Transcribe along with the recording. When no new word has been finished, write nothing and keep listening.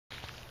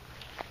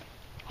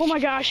Oh my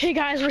gosh, hey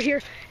guys, we're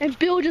here, and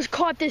Bill just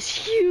caught this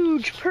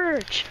huge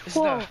perch. This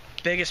is the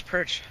biggest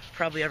perch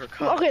probably ever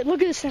caught. Okay,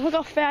 look at this thing, look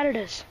how fat it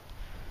is.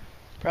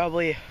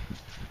 Probably,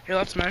 here,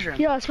 let's measure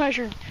him. Yeah, let's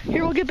measure him.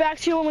 Here, we'll get back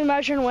to you when we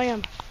measure and weigh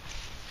him.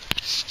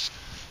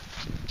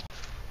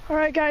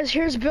 Alright guys,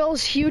 here's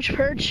Bill's huge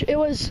perch.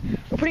 We're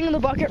putting it in the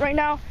bucket right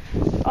now.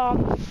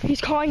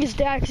 He's calling his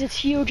dad because it's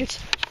huge. It's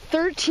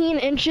 13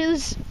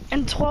 inches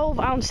and 12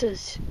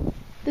 ounces.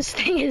 This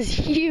thing is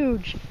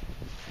huge.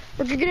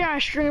 We're gonna get it on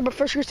a stringer, but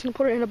first we're just gonna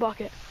put it in a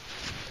bucket.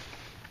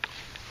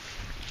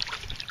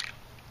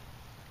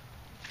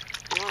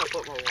 I want to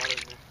put more water in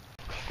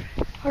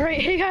there.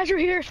 Alright, hey guys, we're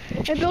here,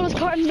 and Bill just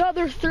caught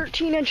another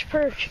 13-inch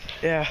perch.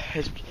 Yeah,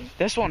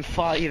 this one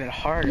fought even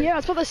harder. Yeah,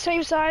 it's about the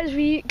same size.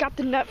 We got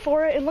the net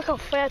for it, and look how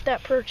fat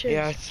that perch is.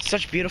 Yeah, it's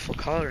such beautiful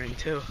coloring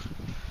too.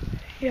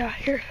 Yeah,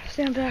 here,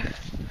 stand back.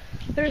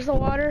 There's the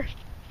water.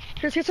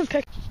 Here's get some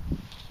pictures.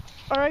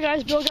 Alright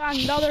guys, Bill got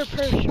another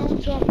perch. Show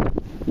them to him.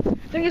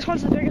 I think this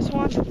one's the biggest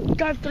one.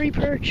 Got 3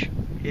 perch.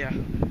 Yeah.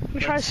 We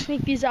try to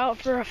sneak these out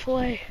for a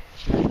fillet.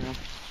 Yeah.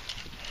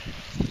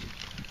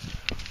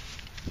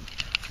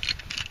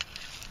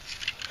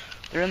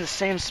 They're in the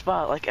same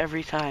spot like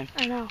every time.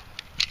 I know.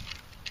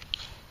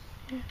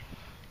 I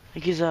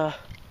think he's a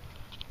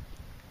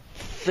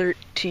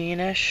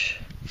 13-ish.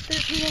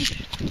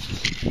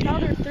 13-inch.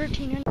 Another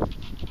 13-inch.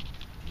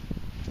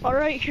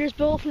 Alright, here's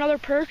Bill with another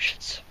perch.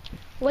 It's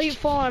late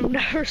fall. I've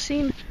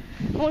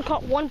only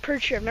caught 1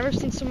 perch here. I've never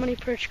seen so many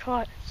perch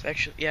caught.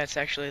 It's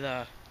actually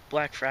the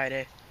Black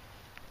Friday.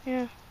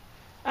 Yeah.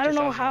 I don't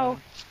know how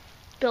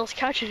Bill's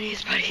catching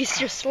these, but he's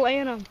just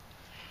slaying them.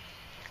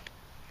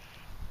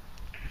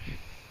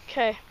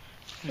 Okay.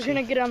 We're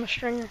gonna get on the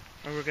stringer.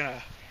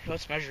 And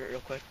let's measure it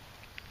real quick.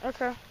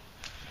 Okay.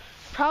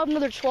 Probably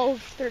another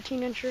 12, 13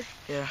 incher.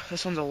 Yeah,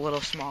 this one's a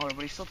little smaller,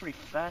 but he's still pretty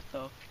fat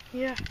though.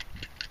 Yeah.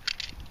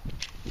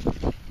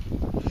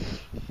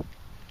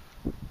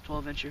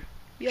 12 incher.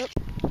 Yep.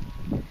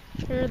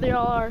 Here they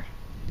all are.